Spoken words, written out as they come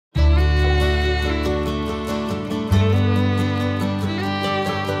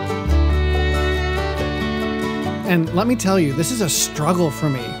And let me tell you, this is a struggle for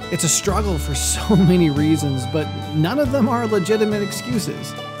me. It's a struggle for so many reasons, but none of them are legitimate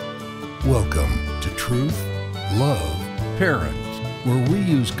excuses. Welcome to Truth, Love, Parent, where we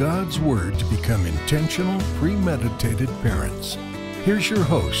use God's Word to become intentional, premeditated parents. Here's your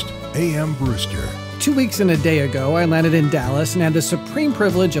host, AMBrewster. 2 weeks and a day ago, I landed in Dallas and had the supreme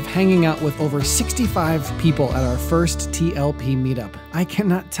privilege of hanging out with over 65 people at our first TLP meetup. I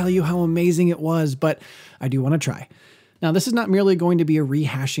cannot tell you how amazing it was, but I do want to try. Now, this is not merely going to be a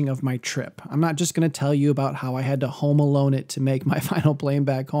rehashing of my trip. I'm not just going to tell you about how I had to home alone it to make my final plane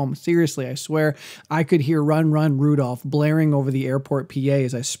back home. Seriously, I swear, I could hear Run, Run, Rudolph blaring over the airport PA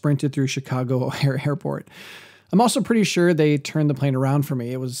as I sprinted through Chicago O'Hare Airport. I'm also pretty sure they turned the plane around for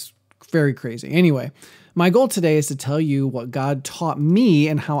me. It was very crazy. Anyway, my goal today is to tell you what God taught me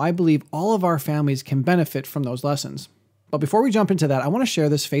and how I believe all of our families can benefit from those lessons. But before we jump into that, I want to share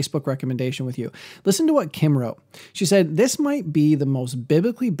this Facebook recommendation with you. Listen to what Kim wrote. She said, "This might be the most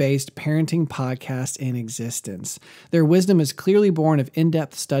biblically based parenting podcast in existence. Their wisdom is clearly born of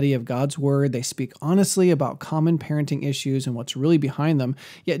in-depth study of God's Word. They speak honestly about common parenting issues and what's really behind them,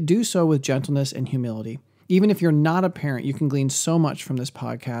 yet do so with gentleness and humility. Even if you're not a parent, you can glean so much from this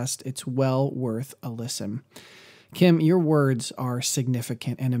podcast. It's well worth a listen." Kim, your words are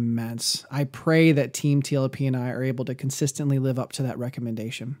significant and immense. I pray that Team TLP and I are able to consistently live up to that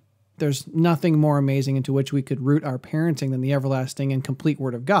recommendation. There's nothing more amazing into which we could root our parenting than the everlasting and complete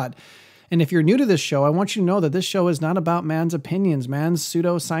Word of God. And if you're new to this show, I want you to know that this show is not about man's opinions, man's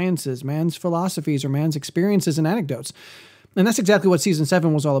pseudosciences, man's philosophies, or man's experiences and anecdotes. And that's exactly what Season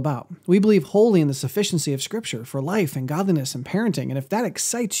 7 was all about. We believe wholly in the sufficiency of Scripture for life and godliness and parenting. And if that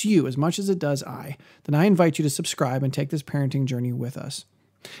excites you as much as it does then I invite you to subscribe and take this parenting journey with us.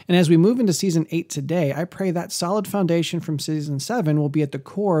 And as we move into Season 8 today, I pray that solid foundation from Season 7 will be at the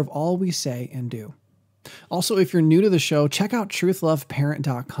core of all we say and do. Also, if you're new to the show, check out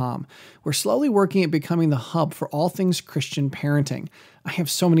Truth.Love.Family. We're slowly working at becoming the hub for all things Christian parenting. I have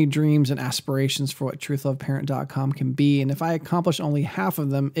so many dreams and aspirations for what Truth.Love.Family can be, and if I accomplish only half of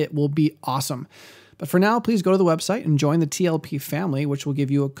them, it will be awesome. But for now, please go to the website and join the TLP family, which will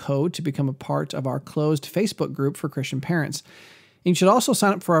give you a code to become a part of our closed Facebook group for Christian parents. And you should also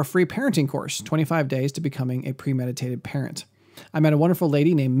sign up for our free parenting course, 25 Days to Becoming a Premeditated Parent. I met a wonderful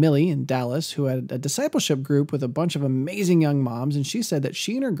lady named Millie in Dallas who had a discipleship group with a bunch of amazing young moms, and she said that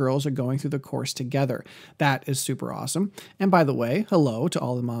she and her girls are going through the course together. That is super awesome. And by the way, hello to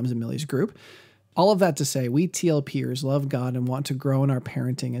all the moms in Millie's group. All of that to say, we TLPers love God and want to grow in our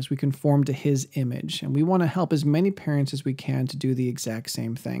parenting as we conform to His image, and we want to help as many parents as we can to do the exact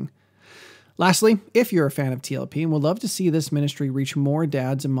same thing. Lastly, if you're a fan of TLP and would love to see this ministry reach more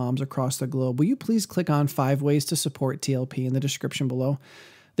dads and moms across the globe, will you please click on 5 ways to support TLP in the description below?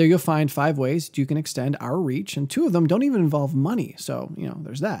 There you'll find 5 ways you can extend our reach, and 2 of them don't even involve money, so,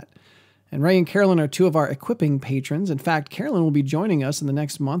 there's that. And Ray and Carolyn are 2 of our equipping patrons. In fact, Carolyn will be joining us in the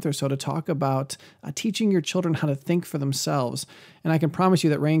next month or so to talk about teaching your children how to think for themselves. And I can promise you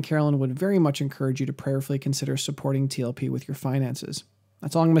that Ray and Carolyn would very much encourage you to prayerfully consider supporting TLP with your finances.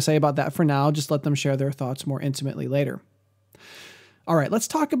 That's all I'm going to say about that for now. Just let them share their thoughts more intimately later. All right, let's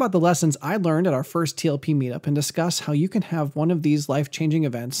talk about the lessons I learned at our first TLP meetup and discuss how you can have one of these life-changing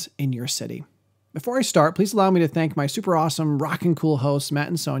events in your city. Before I start, please allow me to thank my super awesome, rockin' cool hosts, Matt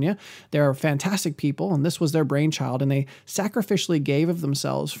and Sonia. They're fantastic people, and this was their brainchild, and they sacrificially gave of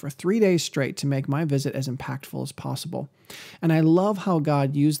themselves for 3 days straight to make my visit as impactful as possible. And I love how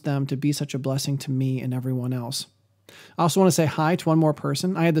God used them to be such a blessing to me and everyone else. I also want to say hi to one more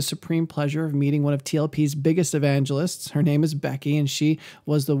person. I had the supreme pleasure of meeting one of TLP's biggest evangelists. Her name is Becky, and she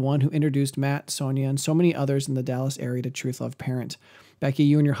was the one who introduced Matt, Sonia, and so many others in the Dallas area to Truth Love Parent. Becky,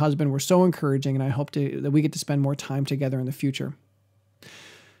 you and your husband were so encouraging, and I hope that we get to spend more time together in the future.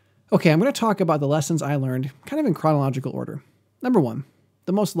 Okay, I'm going to talk about the lessons I learned kind of in chronological order. Number 1,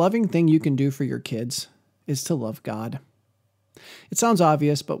 the most loving thing you can do for your kids is to love God. It sounds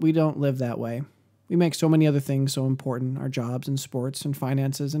obvious, but we don't live that way. We make so many other things so important, our jobs and sports and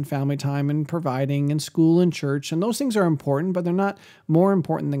finances and family time and providing and school and church, and those things are important, but they're not more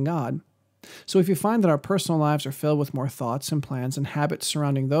important than God. So if you find that our personal lives are filled with more thoughts and plans and habits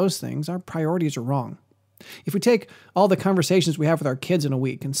surrounding those things, our priorities are wrong. If we take all the conversations we have with our kids in a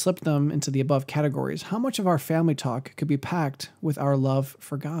week and slip them into the above categories, how much of our family talk could be packed with our love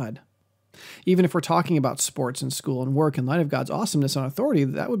for God? Even if we're talking about sports and school and work in light of God's awesomeness and authority,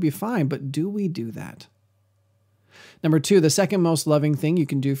 that would be fine, but do we do that? Number 2, the second most loving thing you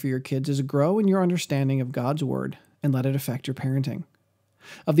can do for your kids is grow in your understanding of God's Word and let it affect your parenting.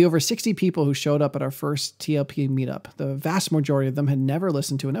 Of the over 60 people who showed up at our first TLP meetup, the vast majority of them had never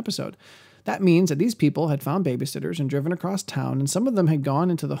listened to an episode. That means that these people had found babysitters and driven across town, and some of them had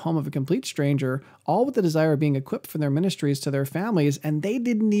gone into the home of a complete stranger, all with the desire of being equipped for their ministries to their families, and they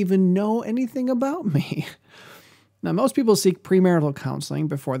didn't even know anything about me. Now, most people seek premarital counseling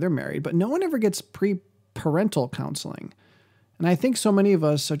before they're married, but no one ever gets pre-parental counseling. And I think so many of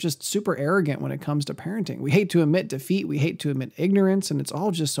us are just super arrogant when it comes to parenting. We hate to admit defeat, we hate to admit ignorance, and it's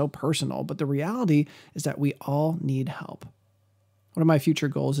all just so personal. But the reality is that we all need help. One of my future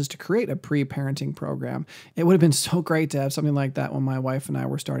goals is to create a pre-parenting program. It would have been so great to have something like that when my wife and I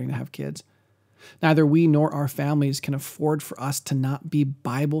were starting to have kids. Neither we nor our families can afford for us to not be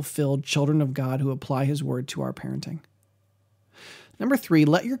Bible-filled children of God who apply His word to our parenting. Number 3,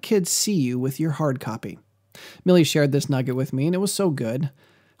 let your kids see you with your hard copy. Millie shared this nugget with me, and it was so good.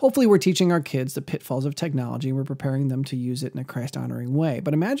 Hopefully we're teaching our kids the pitfalls of technology and we're preparing them to use it in a Christ-honoring way.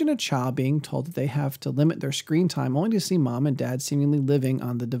 But imagine a child being told that they have to limit their screen time only to see mom and dad seemingly living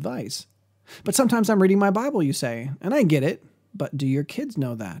on the device. But sometimes I'm reading my Bible, you say, and I get it, but do your kids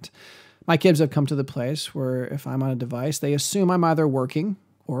know that? My kids have come to the place where if I'm on a device, they assume I'm either working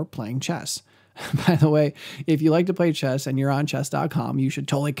or playing chess. By the way, if you like to play chess and you're on chess.com, you should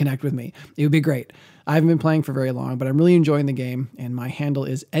totally connect with me. It would be great. I haven't been playing for very long, but I'm really enjoying the game, and my handle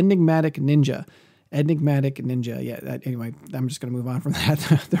is Enigmatic Ninja. Enigmatic Ninja. Yeah, anyway, I'm just going to move on from that.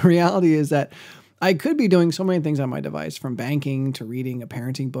 The reality is that I could be doing so many things on my device, from banking to reading a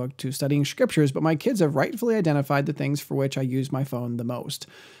parenting book to studying scriptures, but my kids have rightfully identified the things for which I use my phone the most.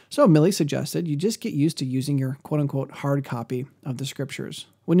 So Millie suggested you just get used to using your quote-unquote hard copy of the scriptures.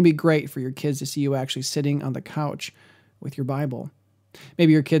 Wouldn't it be great for your kids to see you actually sitting on the couch with your Bible?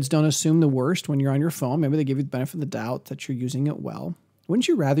 Maybe your kids don't assume the worst when you're on your phone. Maybe they give you the benefit of the doubt that you're using it well. Wouldn't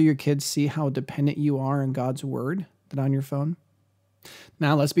you rather your kids see how dependent you are on God's word than on your phone?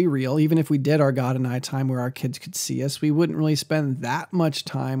 Now, let's be real. Even if we did our God and I time where our kids could see us, we wouldn't really spend that much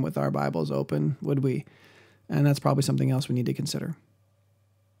time with our Bibles open, would we? And that's probably something else we need to consider.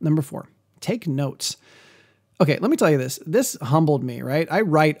 Number 4, take notes. Okay, let me tell you this. This humbled me, right? I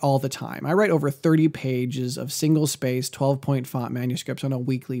write all the time. I write over 30 pages of single-space, 12-point font manuscripts on a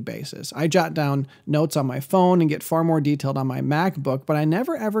weekly basis. I jot down notes on my phone and get far more detailed on my MacBook, but I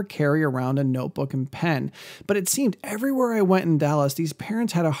never ever carry around a notebook and pen. But it seemed everywhere I went in Dallas, these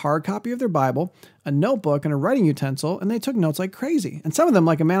parents had a hard copy of their Bible, a notebook, and a writing utensil, and they took notes like crazy. And some of them,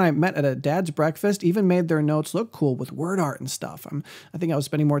 like a man I met at a dad's breakfast, even made their notes look cool with word art and stuff. I think I was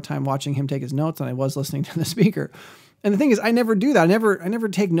spending more time watching him take his notes than I was listening to the speaker. And the thing is, I never do that. I never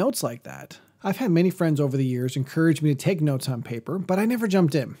take notes like that. I've had many friends over the years encourage me to take notes on paper, but I never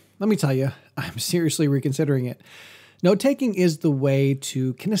jumped in. Let me tell you, I'm seriously reconsidering it. Note-taking is the way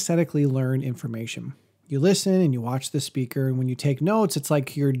to kinesthetically learn information. You listen and you watch the speaker, and when you take notes, it's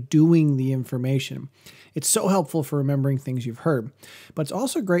like you're doing the information. It's so helpful for remembering things you've heard, but it's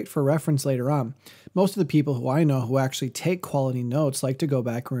also great for reference later on. Most of the people who I know who actually take quality notes like to go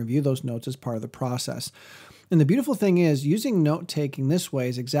back and review those notes as part of the process. And the beautiful thing is, using note-taking this way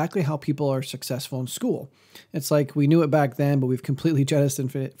is exactly how people are successful in school. It's like we knew it back then, but we've completely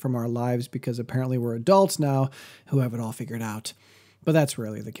jettisoned it from our lives because apparently we're adults now who have it all figured out. But that's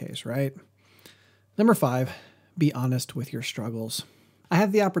rarely the case, right? Number 5, be honest with your struggles. I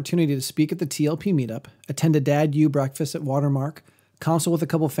had the opportunity to speak at the TLP meetup, attend a Dad U breakfast at Watermark, counsel with a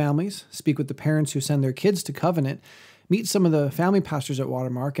couple families, speak with the parents who send their kids to Covenant, meet some of the family pastors at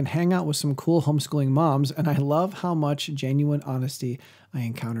Watermark, and hang out with some cool homeschooling moms, and I love how much genuine honesty I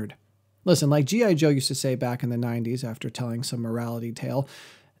encountered. Listen, like G.I. Joe used to say back in the 90s after telling some morality tale,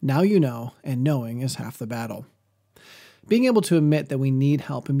 now you know, and knowing is half the battle. Being able to admit that we need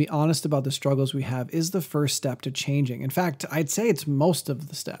help and be honest about the struggles we have is the first step to changing. In fact, I'd say it's most of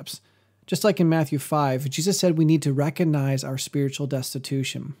the steps. Just like in Matthew 5, Jesus said we need to recognize our spiritual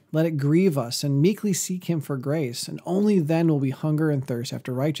destitution, let it grieve us, and meekly seek Him for grace, and only then will we hunger and thirst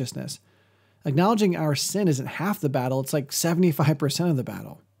after righteousness. Acknowledging our sin isn't half the battle, it's like 75% of the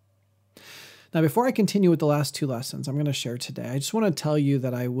battle. Now, before I continue with the last 2 lessons I'm going to share today, I just want to tell you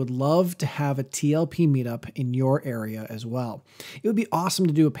that I would love to have a TLP meetup in your area as well. It would be awesome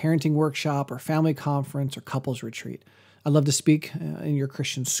to do a parenting workshop or family conference or couples retreat. I'd love to speak in your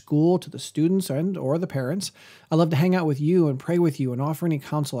Christian school to the students or the parents. I'd love to hang out with you and pray with you and offer any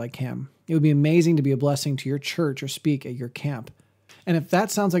counsel I can. It would be amazing to be a blessing to your church or speak at your camp. And if that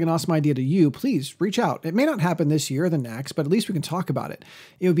sounds like an awesome idea to you, please reach out. It may not happen this year or the next, but at least we can talk about it.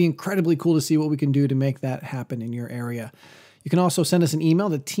 It would be incredibly cool to see what we can do to make that happen in your area. You can also send us an email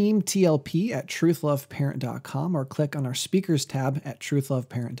to teamtlp@truth.loveparent.com or click on our speakers tab at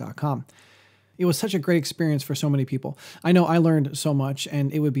truth.loveparent.com. It was such a great experience for so many people. I know I learned so much,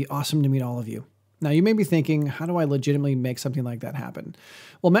 and it would be awesome to meet all of you. Now, you may be thinking, how do I legitimately make something like that happen?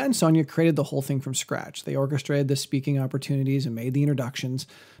 Well, Matt and Sonia created the whole thing from scratch. They orchestrated the speaking opportunities and made the introductions,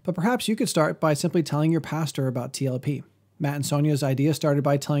 but perhaps you could start by simply telling your pastor about TLP. Matt and Sonia's idea started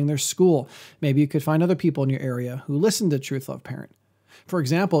by telling their school. Maybe you could find other people in your area who listen to Truth, Love, Parent. For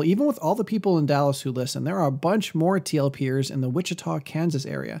example, even with all the people in Dallas who listen, there are a bunch more TLPers in the Wichita, Kansas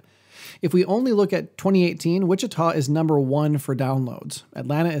area. If we only look at 2018, Wichita is number 1 for downloads.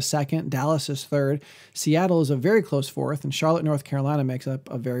 Atlanta is second, Dallas is third, Seattle is a very close fourth, and Charlotte, North Carolina makes up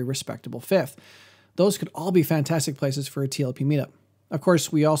a very respectable fifth. Those could all be fantastic places for a TLP meetup. Of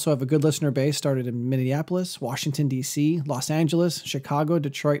course, we also have a good listener base started in Minneapolis, Washington, D.C., Los Angeles, Chicago,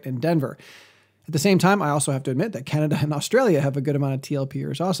 Detroit, and Denver. At the same time, I also have to admit that Canada and Australia have a good amount of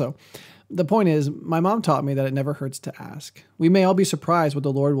TLPers also. The point is, my mom taught me that it never hurts to ask. We may all be surprised what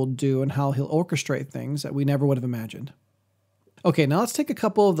the Lord will do and how he'll orchestrate things that we never would have imagined. Okay, now let's take a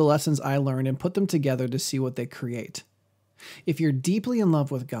couple of the lessons I learned and put them together to see what they create. If you're deeply in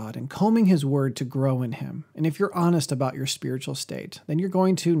love with God and combing his word to grow in him, and if you're honest about your spiritual state, then you're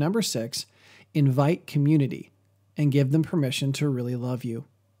going to, number 6, invite community and give them permission to really love you.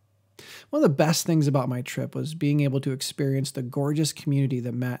 One of the best things about my trip was being able to experience the gorgeous community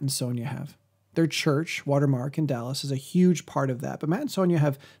that Matt and Sonia have. Their church, Watermark in Dallas, is a huge part of that, but Matt and Sonia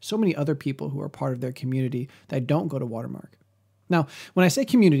have so many other people who are part of their community that don't go to Watermark. Now, when I say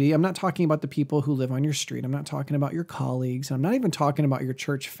community, I'm not talking about the people who live on your street. I'm not talking about your colleagues. I'm not even talking about your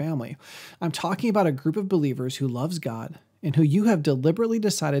church family. I'm talking about a group of believers who loves God and who you have deliberately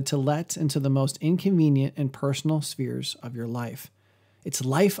decided to let into the most inconvenient and personal spheres of your life. It's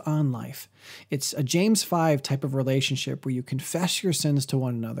life on life. It's a James 5 type of relationship where you confess your sins to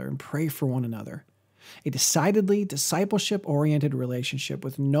one another and pray for one another. A decidedly discipleship-oriented relationship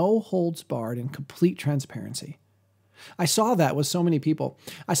with no holds barred and complete transparency. I saw that with so many people.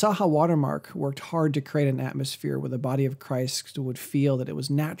 I saw how Watermark worked hard to create an atmosphere where the body of Christ would feel that it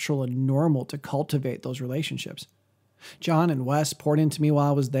was natural and normal to cultivate those relationships. John and Wes poured into me while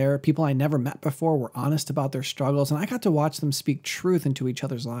I was there. People I never met before were honest about their struggles, and I got to watch them speak truth into each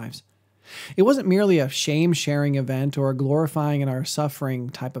other's lives. It wasn't merely a shame-sharing event or a glorifying in our suffering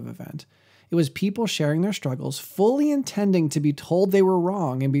type of event. It was people sharing their struggles, fully intending to be told they were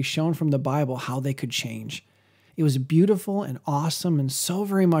wrong and be shown from the Bible how they could change. It was beautiful and awesome and so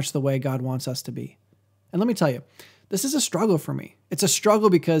very much the way God wants us to be. And let me tell you, this is a struggle for me. It's a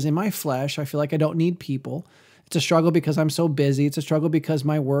struggle because in my flesh, I feel like I don't need people. It's a struggle because I'm so busy. It's a struggle because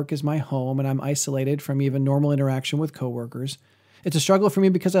my work is my home and I'm isolated from even normal interaction with coworkers. It's a struggle for me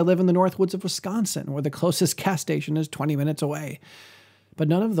because I live in the North Woods of Wisconsin, where the closest gas station is 20 minutes away. But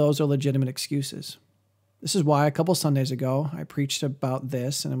none of those are legitimate excuses. This is why a couple Sundays ago, I preached about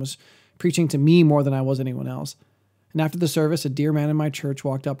this, and I was preaching to me more than I was anyone else. And after the service, a dear man in my church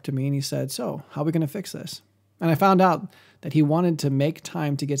walked up to me and he said, "So, how are we going to fix this?" And I found out that he wanted to make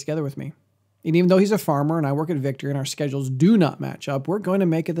time to get together with me. And even though he's a farmer and I work at Victory and our schedules do not match up, we're going to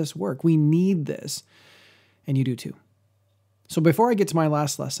make this work. We need this. And you do too. So before I get to my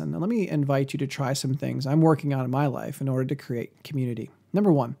last lesson, let me invite you to try some things I'm working on in my life in order to create community.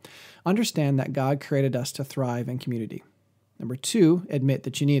 Number 1, understand that God created us to thrive in community. Number 2, admit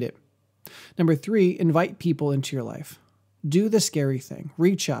that you need it. Number 3, invite people into your life. Do the scary thing.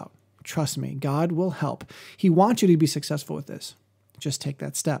 Reach out. Trust me, God will help. He wants you to be successful with this. Just take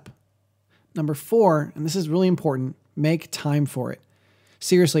that step. Number 4, and this is really important, make time for it.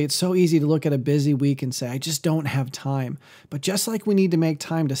 Seriously, it's so easy to look at a busy week and say, I just don't have time. But just like we need to make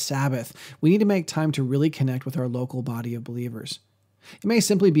time to Sabbath, we need to make time to really connect with our local body of believers. It may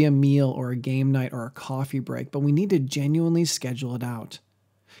simply be a meal or a game night or a coffee break, but we need to genuinely schedule it out.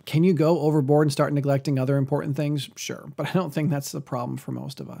 Can you go overboard and start neglecting other important things? Sure, but I don't think that's the problem for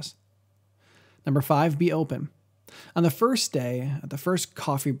most of us. Number 5, be open. On the first day, at the first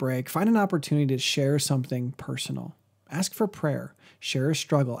coffee break, find an opportunity to share something personal. Ask for prayer, share a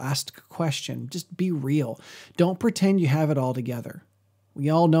struggle, ask a question, just be real. Don't pretend you have it all together. We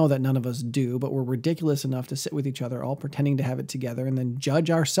all know that none of us do, but we're ridiculous enough to sit with each other all pretending to have it together and then judge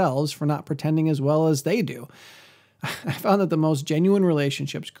ourselves for not pretending as well as they do. I found that the most genuine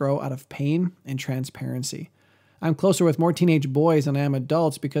relationships grow out of pain and transparency. I'm closer with more teenage boys than I am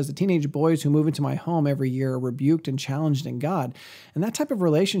adults because the teenage boys who move into my home every year are rebuked and challenged in God. And that type of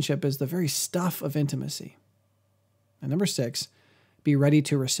relationship is the very stuff of intimacy. And number 6, be ready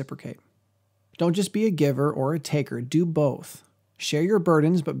to reciprocate. Don't just be a giver or a taker. Do both. Share your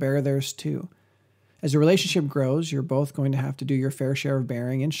burdens, but bear theirs too. As the relationship grows, you're both going to have to do your fair share of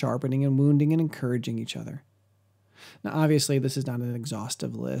bearing and sharpening and wounding and encouraging each other. Now, obviously, this is not an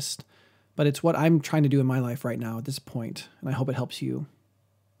exhaustive list, but it's what I'm trying to do in my life right now at this point, and I hope it helps you.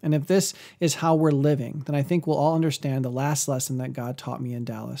 And if this is how we're living, then I think we'll all understand the last lesson that God taught me in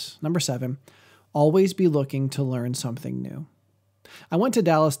Dallas. Number 7, always be looking to learn something new. I went to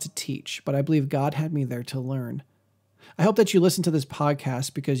Dallas to teach, but I believe God had me there to learn. I hope that you listen to this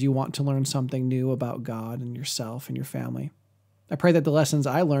podcast because you want to learn something new about God and yourself and your family. I pray that the lessons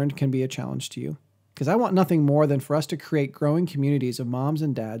I learned can be a challenge to you, because I want nothing more than for us to create growing communities of moms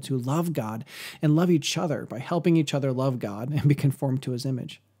and dads who love God and love each other by helping each other love God and be conformed to His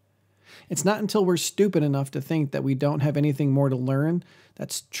image. It's not until we're stupid enough to think that we don't have anything more to learn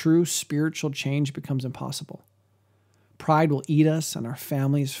that true spiritual change becomes impossible. Pride will eat us and our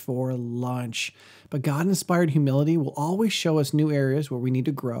families for lunch, but God-inspired humility will always show us new areas where we need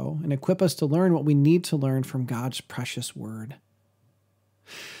to grow and equip us to learn what we need to learn from God's precious word.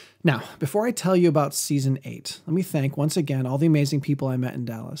 Now, before I tell you about Season 8, let me thank once again all the amazing people I met in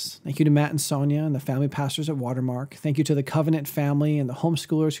Dallas. Thank you to Matt and Sonia and the family pastors at Watermark. Thank you to the Covenant family and the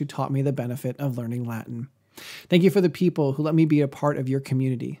homeschoolers who taught me the benefit of learning Latin. Thank you for the people who let me be a part of your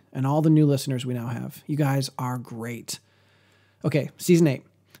community and all the new listeners we now have. You guys are great. Okay, Season 8.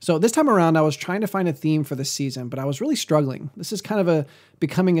 So this time around, I was trying to find a theme for the season, but I was really struggling. This is kind of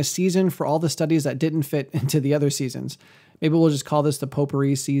becoming a season for all the studies that didn't fit into the other seasons. Maybe we'll just call this the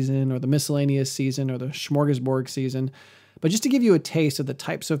potpourri season or the miscellaneous season or the smorgasbord season. But just to give you a taste of the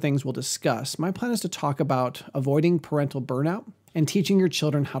types of things we'll discuss, my plan is to talk about avoiding parental burnout and teaching your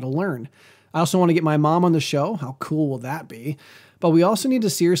children how to learn. I also want to get my mom on the show. How cool will that be? But we also need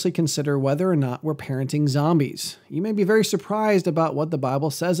to seriously consider whether or not we're parenting zombies. You may be very surprised about what the Bible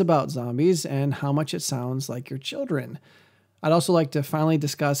says about zombies and how much it sounds like your children. I'd also like to finally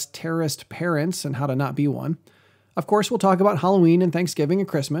discuss terrorist parents and how to not be one. Of course, we'll talk about Halloween and Thanksgiving and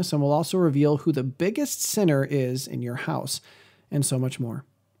Christmas, and we'll also reveal who the biggest sinner is in your house, and so much more.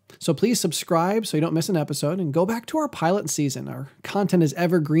 So please subscribe so you don't miss an episode, and go back to our pilot season. Our content is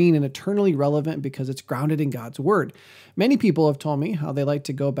evergreen and eternally relevant because it's grounded in God's Word. Many people have told me how they like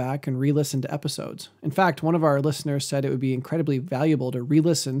to go back and re-listen to episodes. In fact, one of our listeners said it would be incredibly valuable to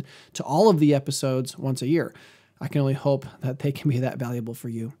re-listen to all of the episodes once a year. I can only hope that they can be that valuable for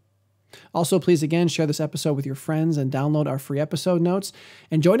you. Also, please again share this episode with your friends and download our free episode notes.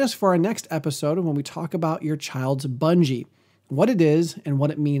 And join us for our next episode when we talk about your child's bungee, what it is and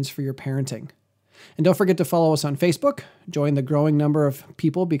what it means for your parenting. And don't forget to follow us on Facebook, join the growing number of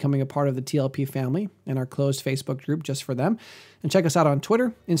people becoming a part of the TLP family and our closed Facebook group just for them, and check us out on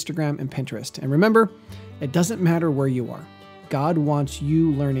Twitter, Instagram, and Pinterest. And remember, it doesn't matter where you are. God wants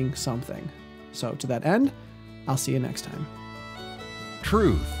you learning something. So to that end, I'll see you next time.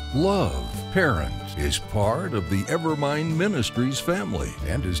 Truth.Love.Parent is part of the Evermind Ministries family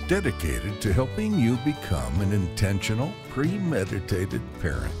and is dedicated to helping you become an intentional, premeditated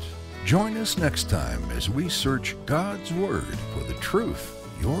parent. Join us next time as we search God's Word for the truth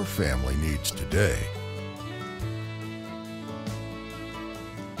your family needs today.